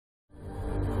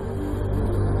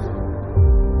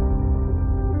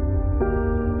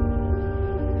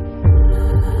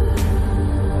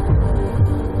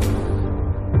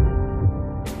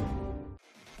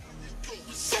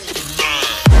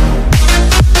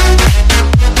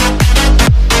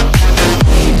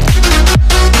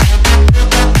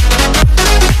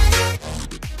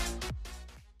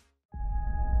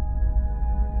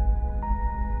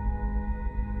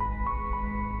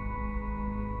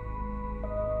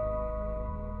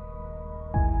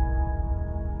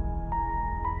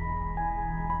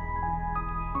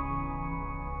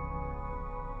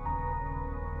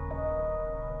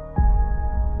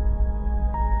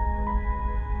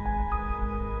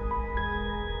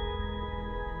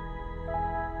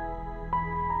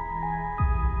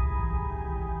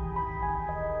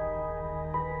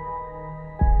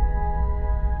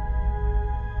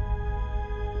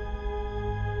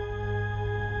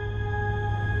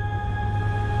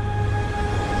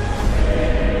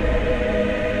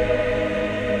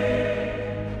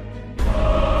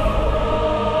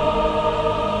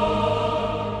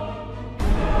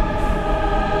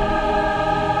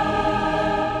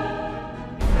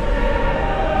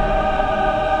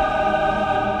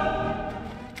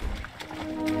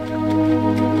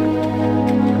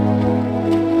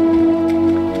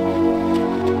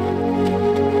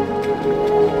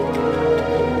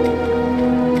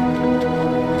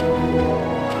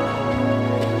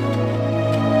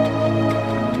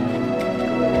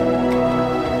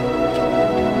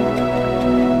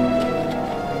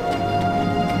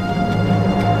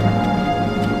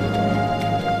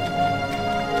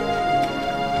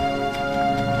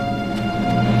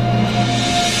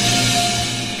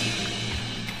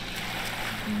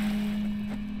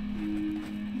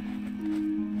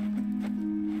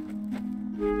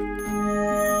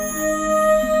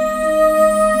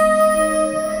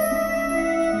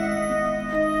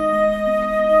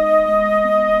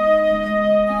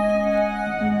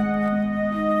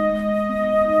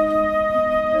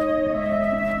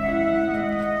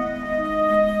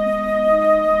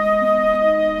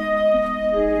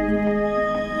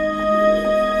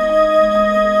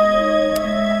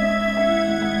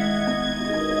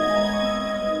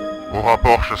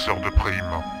alors, chasseur de primes?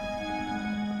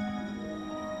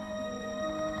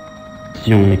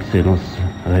 Excellence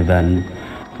Revan,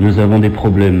 nous avons des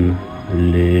problèmes.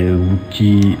 Les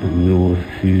Wookiees nous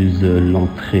refusent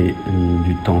l'entrée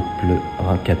du temple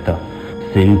Rakata.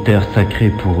 C'est une terre sacrée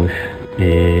pour eux,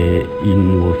 et ils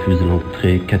nous refusent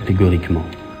l'entrée catégoriquement.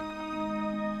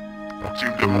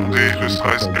 Ont-ils demandé ne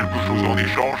serait-ce quelque chose en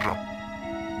échange?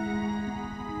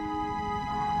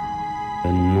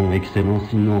 Non, Excellence,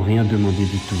 ils n'ont rien demandé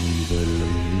du tout. Ils veulent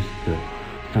juste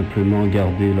simplement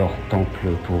garder leur temple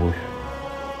pour eux.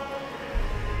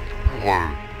 Pour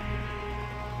eux.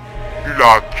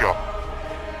 Ulac,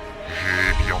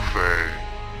 j'ai bien fait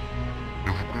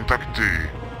de vous contacter.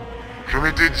 Je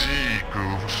m'étais dit que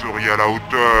vous seriez à la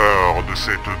hauteur de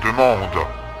cette demande,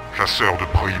 chasseur de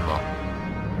primes.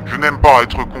 Je n'aime pas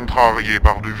être contrarié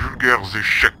par de vulgaires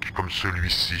échecs comme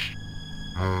celui-ci.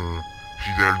 Mon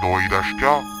fidèle droïde HK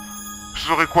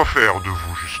saurait quoi faire de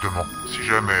vous, justement, si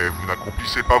jamais vous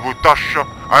n'accomplissez pas vos tâches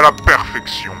à la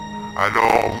perfection.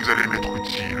 Alors vous allez m'être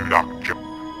utile, Ulac.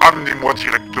 Amenez-moi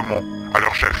directement à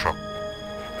leur chef.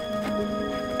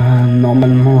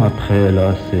 Normalement, après,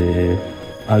 là, c'est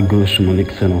à gauche, mon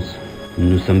Excellence.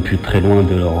 Nous sommes plus très loin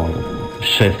de leur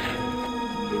chef.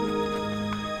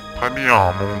 Très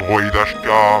bien, mon droïde HK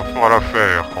fera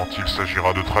l'affaire quand il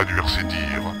s'agira de traduire ses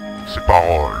dires, ses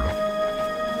paroles.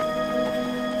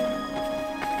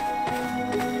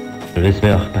 Je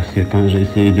l'espère, parce que quand j'ai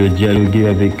essayé de dialoguer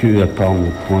avec eux, à part me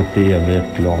pointer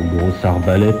avec leur grosse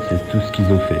arbalète, c'est tout ce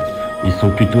qu'ils ont fait. Ils sont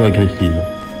plutôt agressifs.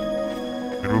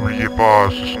 Ne l'oubliez pas,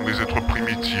 ce sont des êtres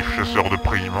primitifs, chasseurs de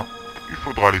primes. Il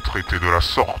faudra les traiter de la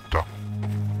sorte.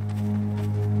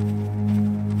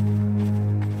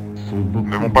 Nous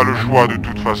n'avons pas le choix de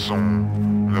toute façon.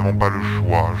 Nous n'avons pas le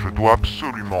choix. Je dois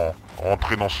absolument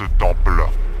rentrer dans ce temple,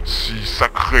 si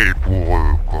sacré pour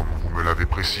eux, comme vous me l'avez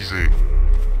précisé.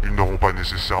 Ils n'auront pas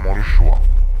nécessairement le choix.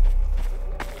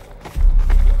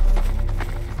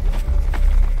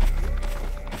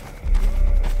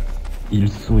 Ils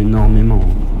sont énormément.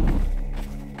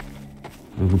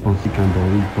 Vous pensez qu'un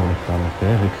droïde pourrait faire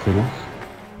l'affaire, Excellence?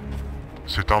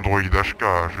 C'est un droïde HK,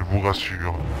 je vous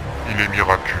rassure. Il est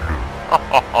miraculeux.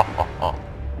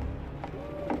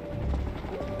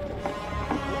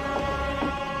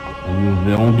 Nous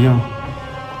verrons bien.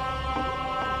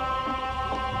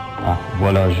 Ah,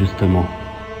 voilà, justement.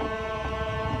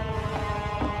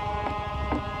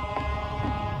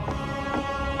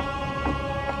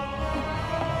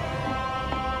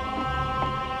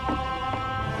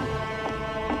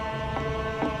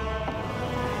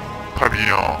 Très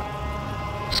bien.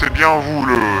 C'est bien vous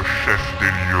le chef des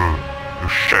lieux, le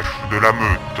chef de la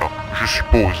meute, je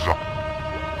suppose.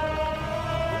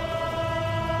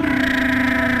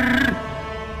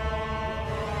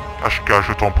 HK,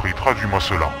 je t'en prie, traduis-moi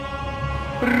cela.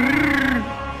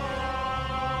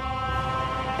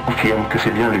 Confirme que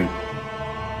c'est bien lui.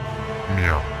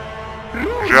 Bien.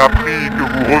 J'ai appris que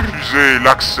vous refusez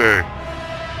l'accès.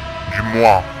 Du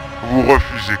moins, vous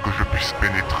refusez que je puisse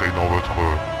pénétrer dans votre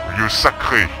lieu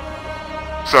sacré.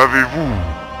 Savez-vous,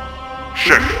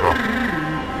 chef,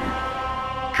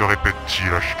 que répète-t-il,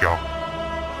 HK?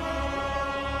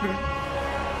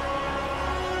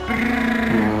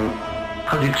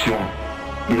 Traduction.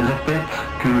 Il répète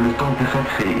que le temple est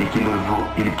sacré et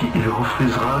qu'il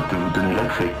refusera de vous donner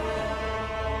l'accès.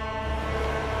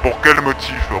 Pour quel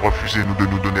motif refusez-nous de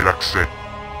nous donner l'accès?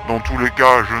 Dans tous les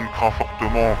cas, je ne crains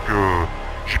fortement que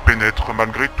j'y pénètre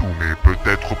malgré tout, mais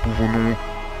peut-être pouvons-nous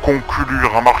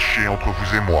conclure un marché entre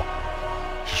vous et moi,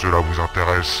 si cela vous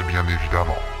intéresse, bien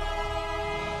évidemment.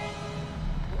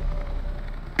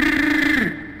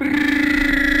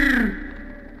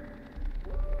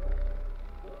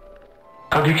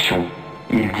 Traduction.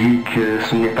 Il dit que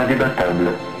ce n'est pas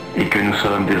débattable et que nous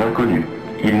sommes des inconnus.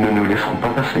 Ils ne nous laisseront pas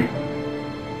passer.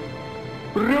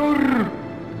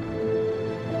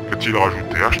 Qu'a-t-il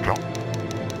rajouté, HK?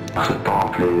 Ce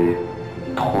temple est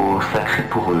trop sacré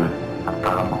pour eux,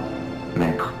 apparemment,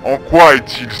 maître. En quoi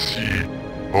est-il si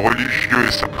religieux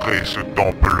et sacré, ce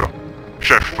temple,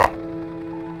 chef?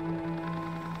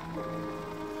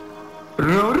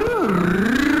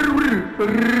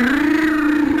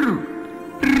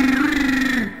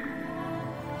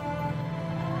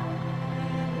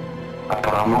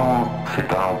 Apparemment,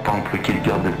 c'est un temple qu'il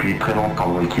garde depuis très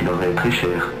longtemps et qui leur est très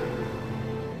cher.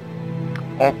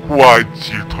 En quoi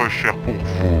est-il très cher pour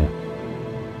vous?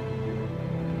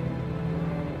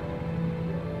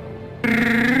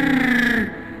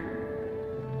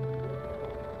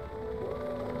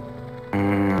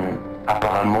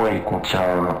 Apparemment, il contient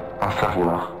un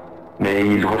savoir, mais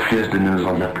il refuse de nous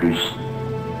en dire plus.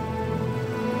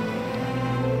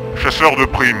 Chasseur de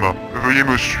primes, veuillez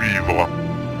me suivre.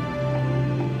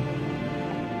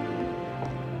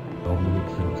 Ordre,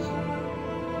 Excellence.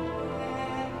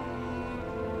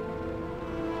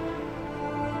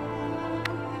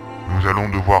 Nous allons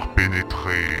devoir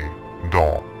pénétrer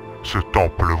dans ce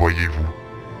temple, voyez-vous.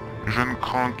 Je ne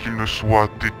crains qu'il ne soit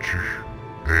têtu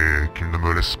et qu'il ne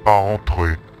me laisse pas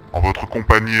entrer en votre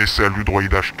compagnie et celle du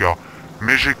droïde HK.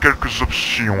 Mais j'ai quelques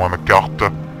options à ma carte.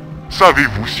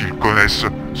 Savez-vous s'ils connaissent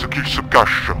ce qu'il se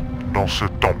cache dans ce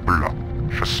temple,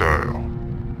 chasseur?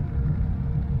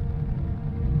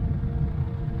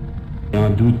 J'ai un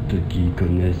doute qu'ils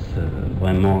connaissent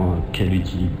vraiment quelle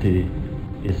utilité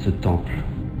est ce temple.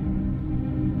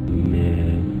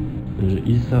 Mais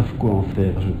ils savent quoi en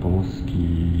faire, je pense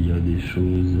qu'il y a des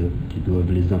choses qui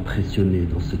doivent les impressionner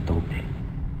dans ce temple.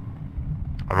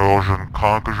 Alors je ne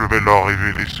crains que je vais leur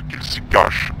révéler ce qu'ils s'y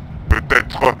cachent.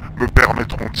 Peut-être me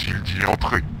permettront-ils d'y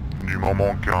entrer, du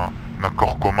moment qu'un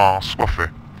accord commun soit fait.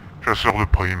 Chasseur de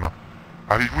primes,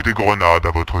 avez-vous des grenades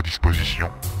à votre disposition?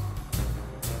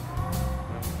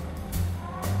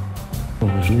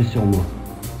 Je l'ai sur moi.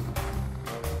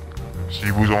 Si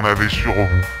vous en avez sur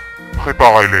vous,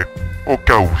 préparez-les, au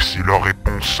cas où si leur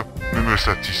réponse ne me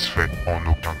satisfait en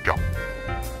aucun cas.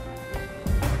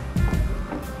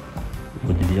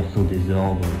 Vos délires sont des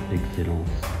ordres, Excellence.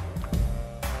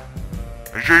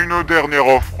 J'ai une dernière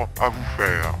offre à vous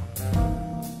faire.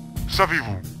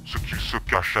 Savez-vous ce qu'il se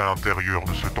cache à l'intérieur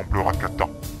de ce temple Rakata,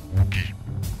 Wookie?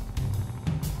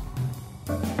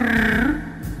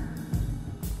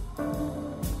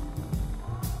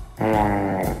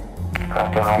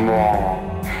 Apparemment,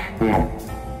 non.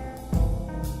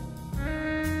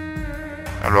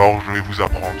 Alors je vais vous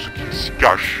apprendre ce qu'il s'y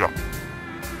cache.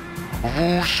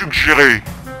 Vous suggérez,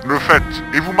 le faites,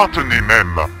 et vous maintenez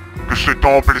même, que ce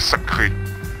temple est sacré.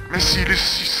 Mais s'il est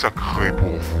si sacré pour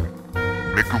vous,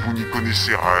 mais que vous n'y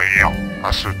connaissez rien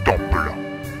à ce temple,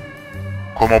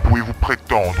 comment pouvez-vous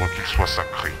prétendre qu'il soit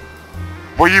sacré?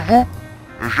 Voyez-vous,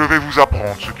 je vais vous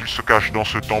apprendre ce qu'il se cache dans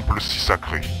ce temple si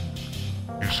sacré.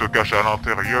 Il se cache à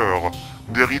l'intérieur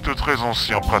des rites très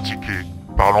anciens pratiqués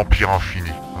par l'Empire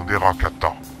infini des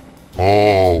Rakata.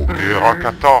 Oh, les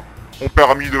Rakata ont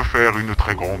permis de faire une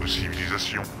très grande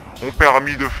civilisation, ont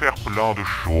permis de faire plein de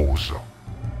choses.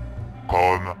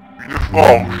 Comme une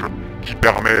forge qui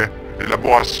permet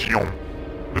l'élaboration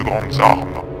de grandes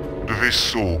armes, de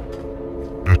vaisseaux,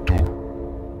 de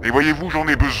tout. Et voyez-vous, j'en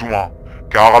ai besoin,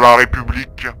 car la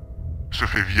République se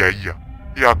fait vieille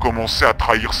et a commencé à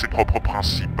trahir ses propres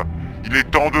principes. Il est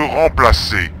temps de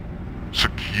remplacer ce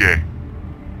qui est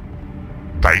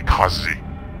à écraser.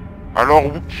 Alors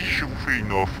Wookie, je vous fais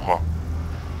une offre.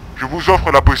 Je vous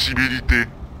offre la possibilité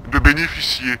de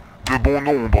bénéficier de bon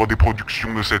nombre des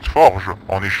productions de cette forge.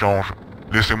 En échange,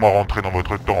 laissez-moi rentrer dans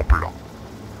votre temple.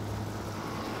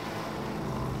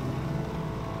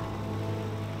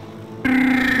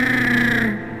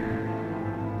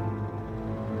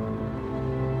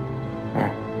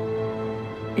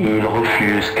 Il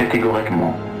refuse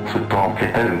catégoriquement. Ce temple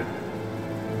est à eux,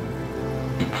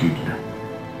 dit-il.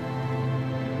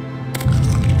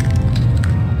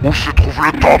 Où se trouve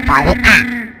le temple, Wookie?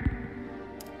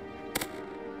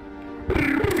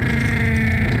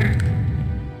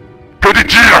 Que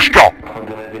dit-il, HK? En train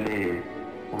de révéler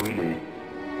où il est.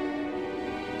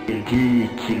 Il dit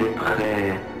qu'il est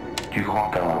près du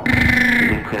grand art.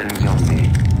 Il est prêt à nous y emmener.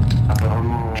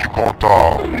 Apparemment... Du grand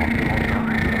art.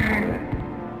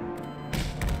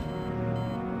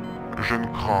 Je ne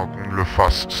crains qu'on ne le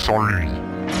fasse sans lui.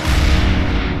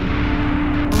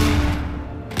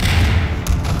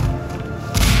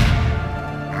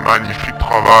 Magnifique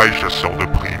travail, chasseur de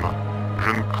primes. Je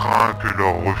ne crains que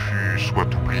leur refus soit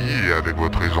oublié avec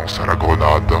votre aisance à la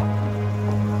grenade.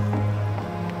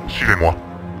 Suivez-moi.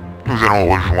 Nous allons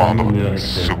rejoindre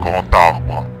ce grand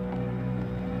arbre.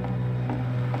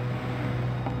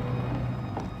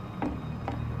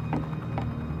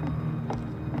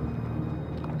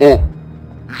 Oh,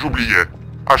 j'oubliais.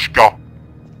 HK,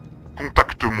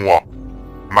 contacte-moi.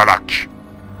 Malak.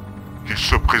 Qu'il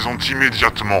se présente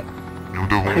immédiatement. Nous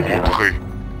devons rentrer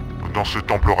dans ce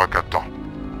temple Rakata.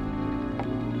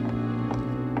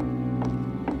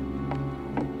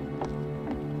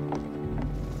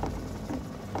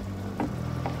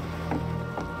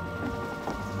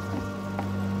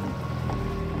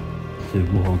 C'est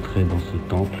vous rentrer dans ce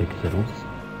temple, Excellence?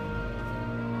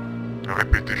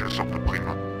 Répétez, chasseur de primes.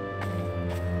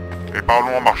 Et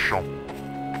parlons en marchant.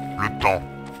 Le temps,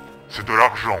 c'est de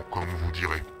l'argent, comme vous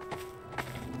direz.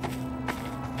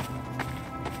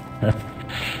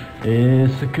 Et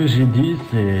ce que j'ai dit,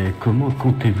 c'est comment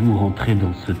comptez-vous rentrer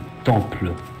dans ce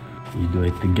temple Il doit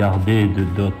être gardé de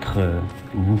d'autres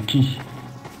Wookiees.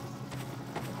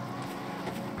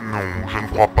 Non, je ne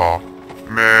crois pas.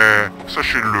 Mais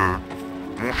sachez-le,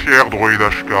 mon fier droïde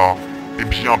HK est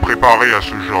bien préparé à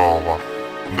ce genre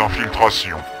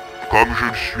d'infiltration, comme je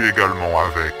le suis également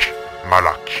avec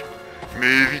Malak. Mais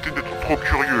évitez d'être trop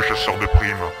curieux, chasseur de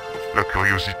primes. La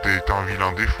curiosité est un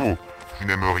vilain défaut. Vous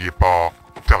n'aimeriez pas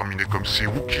terminer comme ces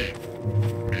Wookiees,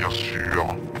 bien sûr.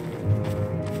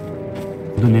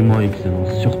 Donnez-moi,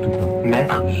 Excellence, surtout pas.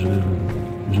 Maître,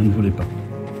 Je ne voulais pas.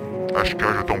 HK,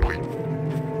 je t'en prie.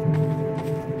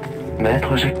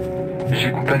 Maître,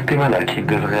 j'ai contacté Malak, il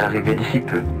devrait arriver d'ici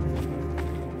peu.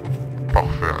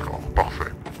 Parfait alors,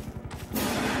 parfait.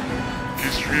 Qui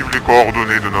suivent les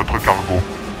coordonnées de notre cargo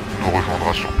nous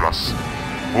rejoindra sur place.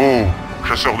 Oh,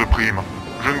 chasseur de primes,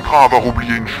 je ne crains avoir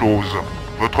oublié une chose.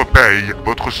 Votre paye,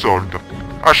 votre solde.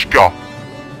 HK,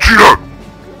 tue-le!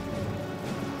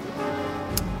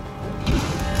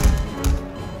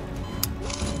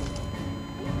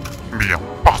 Bien,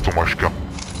 partons HK.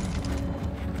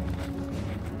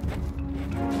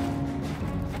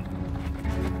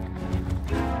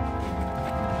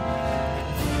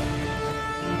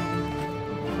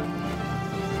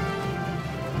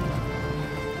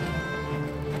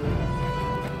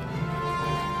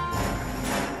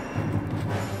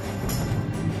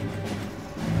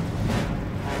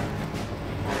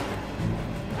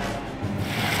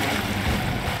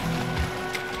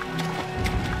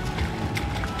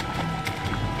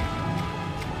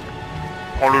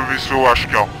 Prends le vaisseau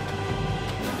HK.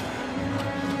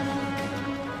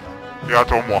 Et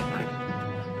attends-moi.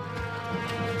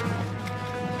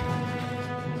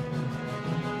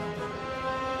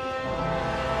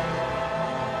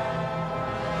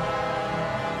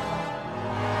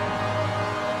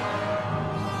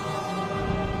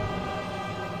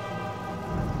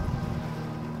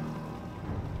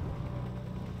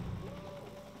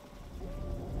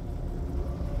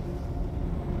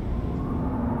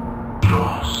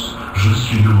 Je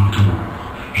suis de retour.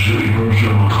 J'ai répondu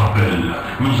à votre appel.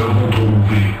 Nous avons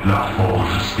trouvé la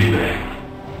forge stellaire.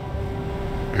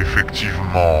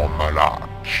 Effectivement,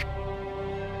 Malak.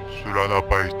 Cela n'a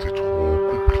pas été trop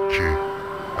compliqué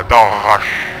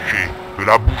d'arracher de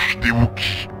la bouche des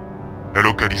Wookiees la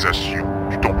localisation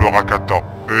du temple Rakata,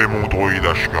 et mon droïde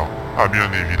HK a bien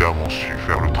évidemment su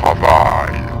faire le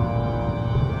travail.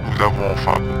 Nous avons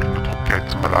enfin accompli notre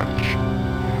quête, Malak.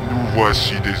 Nous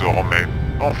voici désormais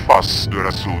en face de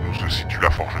l'assaut où se situe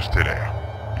la forge stellaire.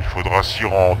 Il faudra s'y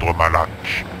rendre,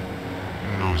 Malak.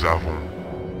 Nous avons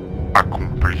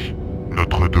accompli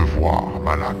notre devoir,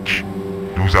 Malak.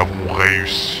 Nous avons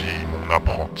réussi, mon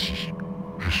apprenti.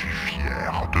 Je suis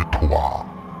fier de toi.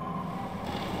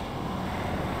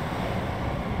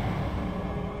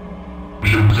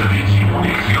 Je vous avais dit, mon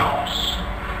excellence.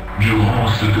 Durant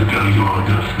cette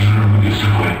période, je ne vous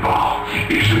décevrai pas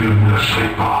et je ne vous lâcherai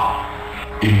pas.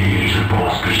 Et je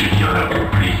pense que j'ai bien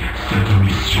accompli cette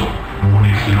mission, mon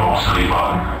excellence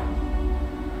Revan.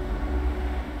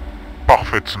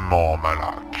 Parfaitement,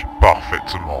 Malak,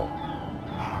 parfaitement.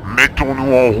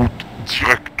 Mettons-nous en route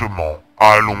directement.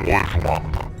 Allons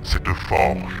rejoindre cette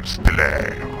forge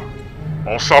stellaire.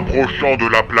 En s'approchant de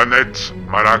la planète,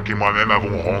 Malak et moi-même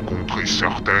avons rencontré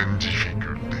certaines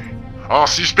difficultés. Un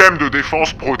système de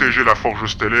défense protégeait la forge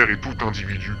stellaire et tout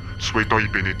individu souhaitant y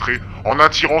pénétrer en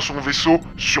attirant son vaisseau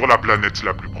sur la planète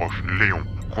la plus proche, Léon,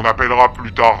 qu'on appellera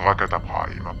plus tard Rakata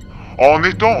Prime. En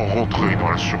étant rentrés dans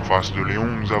la surface de Léon,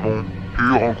 nous avons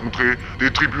pu rencontrer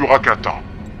des tribus Rakata.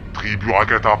 Tribu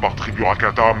Rakata par tribu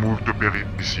Rakata, moult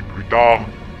péripéties plus tard,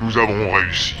 nous avons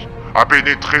réussi à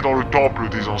pénétrer dans le temple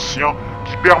des anciens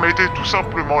qui permettait tout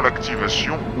simplement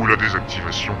l'activation ou la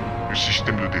désactivation du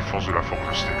système de défense de la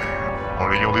forge stellaire. En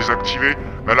l'ayant désactivé,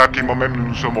 Malak et moi-même nous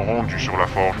nous sommes rendus sur la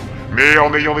forge, mais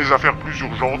en ayant des affaires plus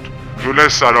urgentes, je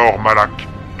laisse alors Malak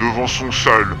devant son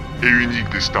seul et unique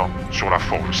destin sur la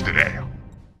forge stellaire.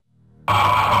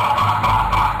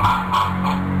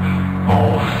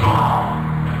 Enfin,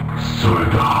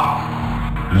 soldats,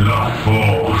 la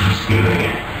forge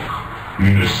stellaire,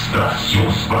 une station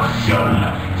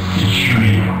spatiale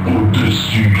située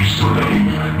au-dessus du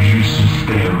soleil du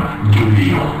système de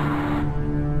Léon.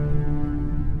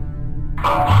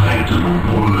 Après de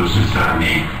nombreuses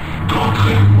années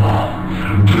d'entraînement,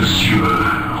 de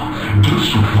sueur, de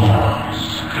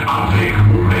souffrance, avec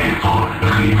mon maître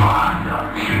Revan,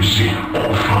 j'ai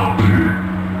enfin pu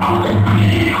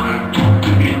accomplir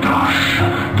toutes mes tâches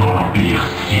dans l'Empire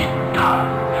Sith.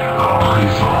 À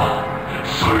présent,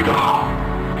 soldats,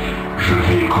 je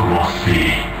vais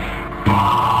commencer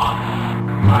par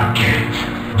ma quête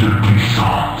de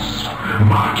puissance,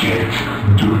 ma quête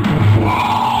de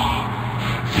pouvoir.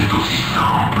 C'est aussi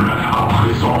simple à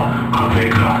présent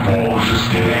avec la forge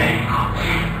stellaire.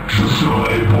 Je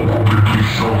serai beaucoup plus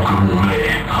puissant que mon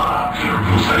maître.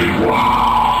 Vous allez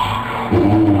voir.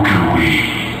 Oh que oui.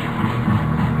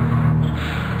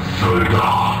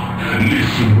 Soldats,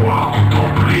 laissez-moi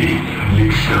contempler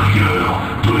l'extérieur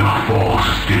de la forge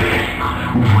stellaire.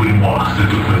 Ouvrez-moi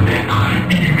cette fenêtre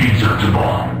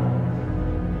immédiatement.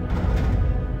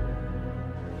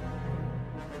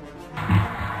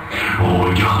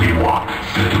 Regardez-moi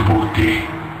cette beauté.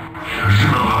 Je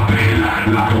me rappelle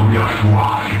la première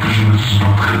fois que je me suis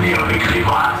entraîné avec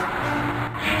Revan.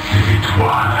 Ces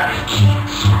étoiles qui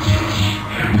sont ici,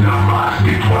 la masse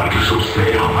d'étoiles que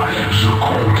j'observe, je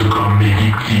compte comme mes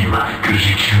victimes que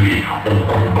j'ai tuées en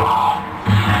combat.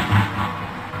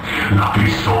 La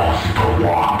puissance est en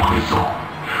moi à présent.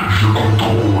 Je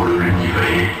contrôle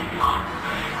l'univers.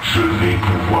 Je vais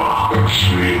pouvoir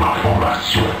continuer ma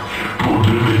formation pour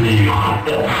devenir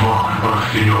enfin un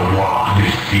seigneur noir des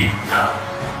Sith.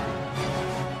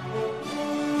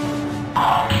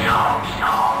 Bien.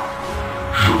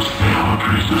 J'observe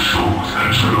plus de choses.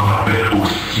 Je me rappelle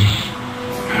aussi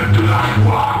de la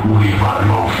fois où Revan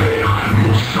m'a offert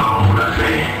mon sabre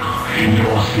laser. Il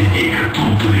m'a enseigné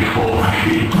toutes les formes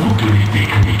et toutes les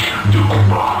techniques de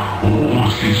combat. Oh,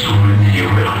 ces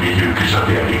souvenirs merveilleux que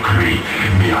j'avais avec lui.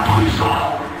 Mais à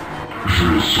présent, je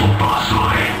le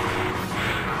surpasserai.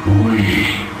 Oui,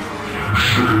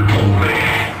 je le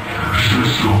promets. Je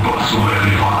surpasserai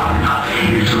Revan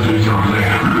et je deviendrai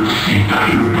le Sith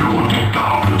le plus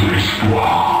redoutable de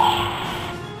l'histoire.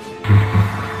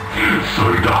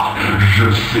 Soldats,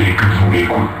 je sais que vous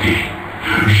m'écoutez.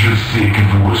 Je sais que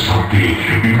vous ressentez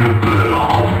une peur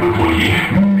quand vous me voyez,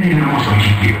 mais ne vous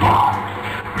inquiétez pas.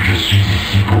 Je suis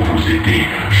ici pour vous aider,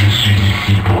 je suis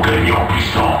ici pour gagner en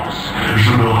puissance.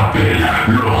 Je me rappelle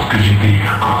lorsque j'étais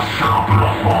un simple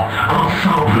enfant, un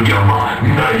simple gamin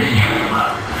naïf,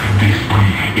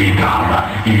 d'esprit et d'âme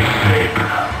et faible.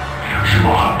 Je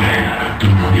me rappelle de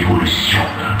mon évolution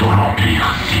dans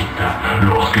l'Empire Sith,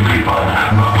 lorsque Revan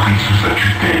m'a pris sous sa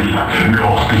tutelle,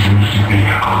 lorsque je me suis fait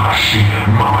arracher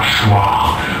ma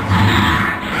mâchoire.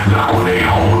 La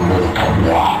colère remonte en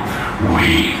moi.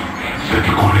 Oui, cette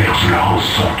colère, je la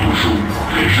ressens toujours.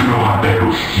 Et je me rappelle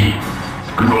aussi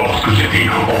lorsque j'étais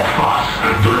en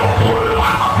face de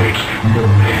l'empereur avec mon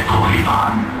maître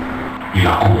Revan. Il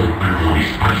a corrompu mon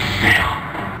esprit, certes.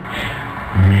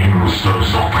 Mais nous sommes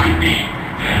entraînés.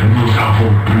 Nous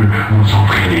avons pu nous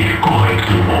entraîner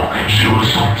correctement. J'ai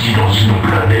ressenti dans une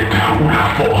planète où la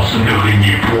force ne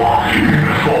régnait point, une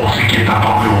force qui est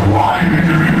apparue en moi,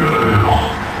 une lueur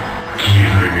qui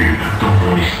est venue dans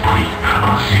mon esprit,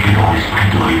 ainsi que dans l'esprit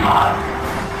de Revan.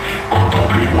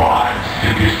 Contemplez-moi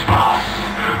cet espace.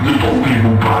 Ne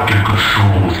trouvez-vous pas quelque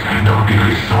chose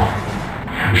d'intéressant?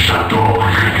 J'adore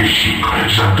y réfléchir,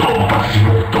 j'adore passer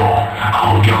mon temps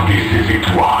à regarder ces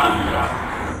étoiles.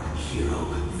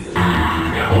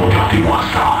 Regardez-moi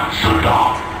ça,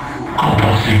 soldats. Qu'en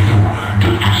pensez-vous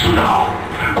de tout cela?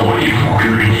 Croyez-vous que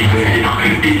l'univers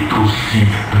est aussi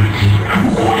petit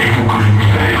ou croyez-vous que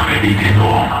l'univers est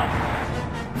énorme?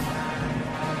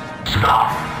 Cela,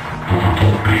 vous vous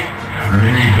trompez.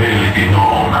 L'univers est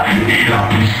énorme et la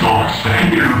puissance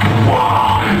et le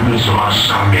pouvoir ne sera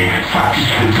jamais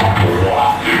satisfaisant pour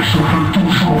moi. Je veux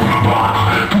toujours me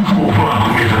battre, toujours vaincre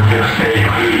mes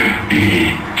adversaires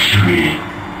et tuer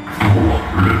pour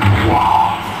le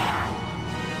pouvoir.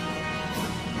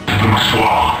 Donc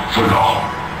soir, soldats,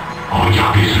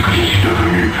 regardez ce que je suis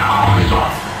devenu à présent.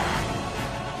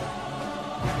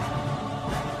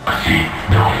 Passé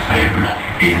d'un faible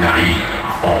et naïf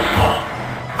enfant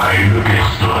à une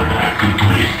personne que tous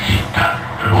les Sith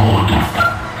redoutent.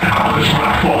 À présent,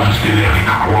 la force stellaire est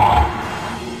à moi.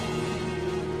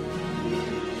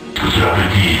 Ce que cela veut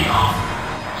dire?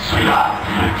 Cela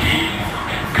veut dire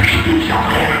que je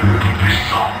deviendrai le plus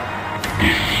puissant des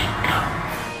Sith.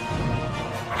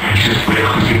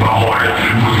 J'espère que ces paroles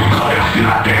vous ont traversé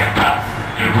la tête,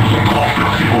 vous ont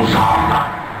transpercé vos âmes.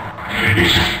 Et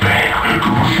j'espère que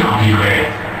vous servirez,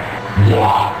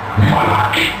 moi,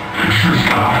 Malak,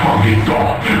 jusqu'à la fin des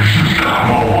temps, jusqu'à la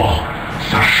mort,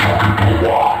 sachant que pour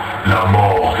moi, la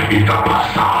mort est un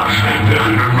passage vers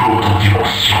une autre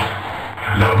dimension.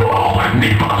 La mort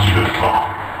n'est pas une fin.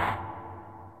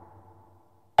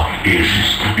 Et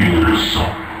juste une leçon,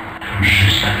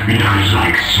 juste une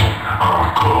résurrection à un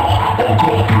corps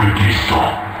encore plus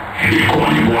puissant. Et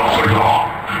croyez-moi, soldats,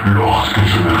 lorsque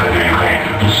je me réveillerai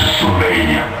de ce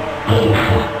sommeil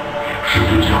profond, je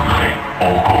deviendrai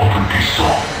encore plus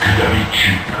puissant que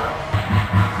d'habitude.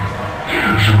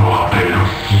 Je me rappelle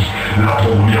aussi la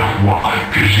première fois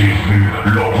que j'ai vu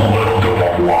l'empereur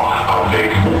devant moi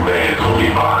avec mon maître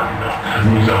Revan.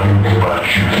 Nous avons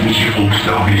combattu, j'ai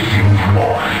observé ses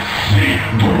mouvements, c'est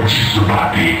dont il se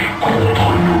battait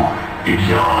contre nous. Eh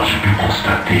bien, j'ai pu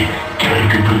constater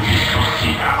quelques petits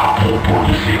soucis à propos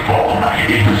de ses formes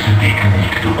et de ses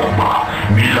techniques de combat.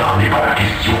 Mais là n'est pas la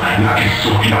question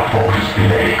est la forge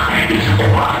stellaire et ce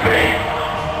qu'on va faire.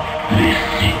 Les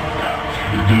Sith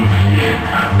deviennent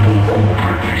beaucoup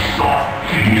plus puissants.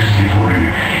 Ils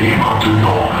évoluent et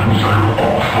maintenant nous allons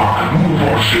enfin nous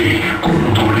venger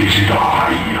contre les Jedi.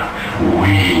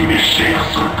 Oui, mes chers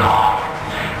soldats,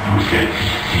 vous êtes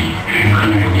ici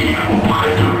réunis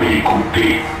auprès de mes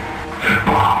côtés.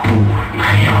 Pas pour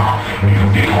rien, mais vous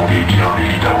défendez bien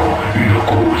évidemment une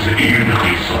cause et une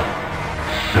raison.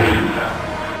 Celle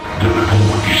de me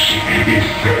protéger et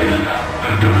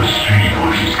celle de me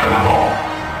suivre jusqu'à la mort.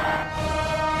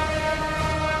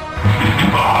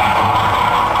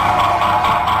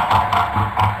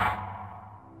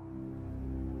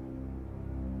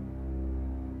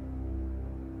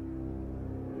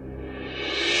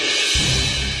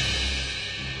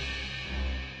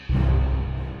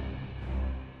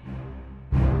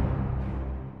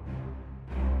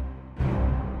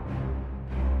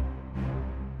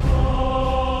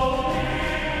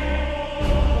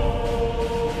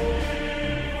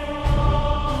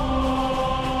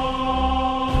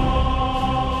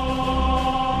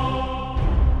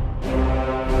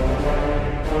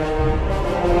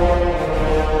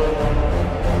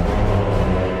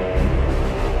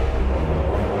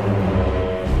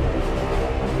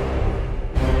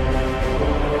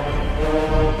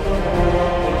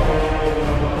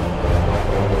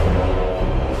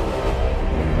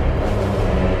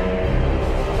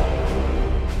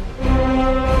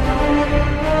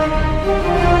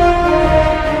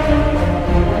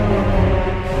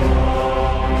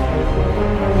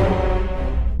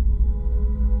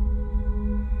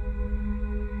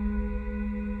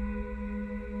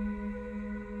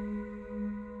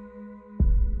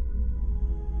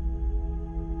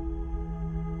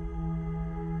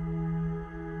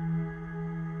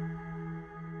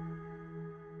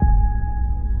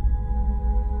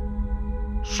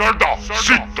 Soldats,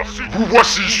 Sith, vous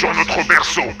voici sur notre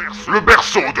berceau, le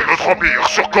berceau de notre empire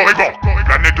sur Corriban,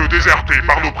 planète désertée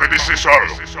par nos prédécesseurs.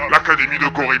 L'Académie de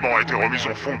Corriban a été remise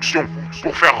en fonction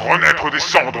pour faire renaître des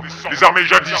cendres les armées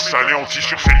jadis anéanties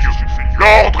sur ces lieux.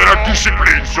 L'ordre et la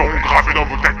discipline seront gravés dans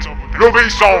vos têtes.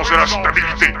 L'obéissance et la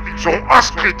stabilité seront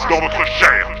inscrites dans votre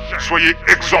chair. Soyez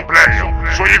exemplaires,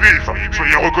 soyez vifs,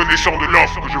 soyez reconnaissants de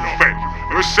l'offre que je vous fais.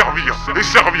 Me servir et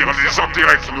servir les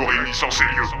intérêts qui nous réunissent en ces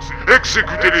lieux.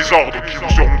 Exécutez les ordres qui vous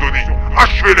seront donnés.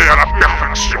 Achevez-les à la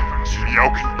perfection. Il n'y a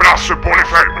aucune place pour les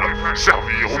faibles.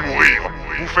 Servir ou mourir.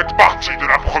 Vous faites partie de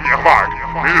la première vague.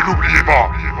 Mais ne l'oubliez pas,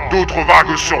 d'autres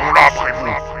vagues seront là après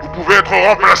vous. Vous pouvez être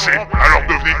remplacé, alors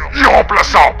devenez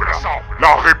irremplaçable.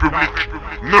 La République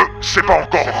ne s'est pas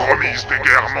encore remise des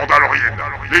guerres mandaloriennes.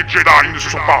 Les Jedi ne se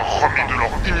sont pas remis de leur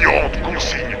ignorante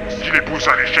consigne qui les pousse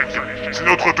à l'échec. C'est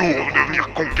notre tour de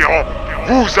devenir conquérants.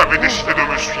 Vous avez décidé de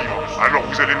me suivre, alors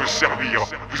vous allez me servir.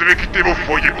 Vous avez quitté vos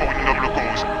foyers pour une noble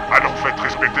cause, alors faites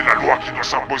respecter la loi qui doit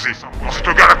s'imposer. Dans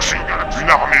cette galaxie, une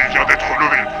armée vient d'être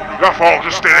levée. La forge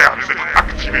stellaire vient d'être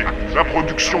activée. La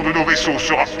production de nos vaisseaux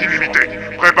sera illimitée.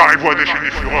 Préparez-vous à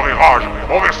déchaîner fureur et rage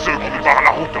envers ceux qui nous barrent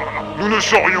la route. Nous ne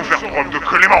saurions faire preuve de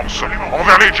clémence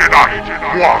envers les Jedi.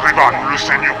 Moi, Revan, le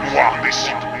seigneur noir des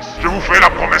Sith, je vous fais la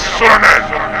promesse solennelle.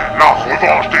 La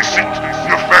revanche des Sith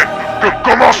ne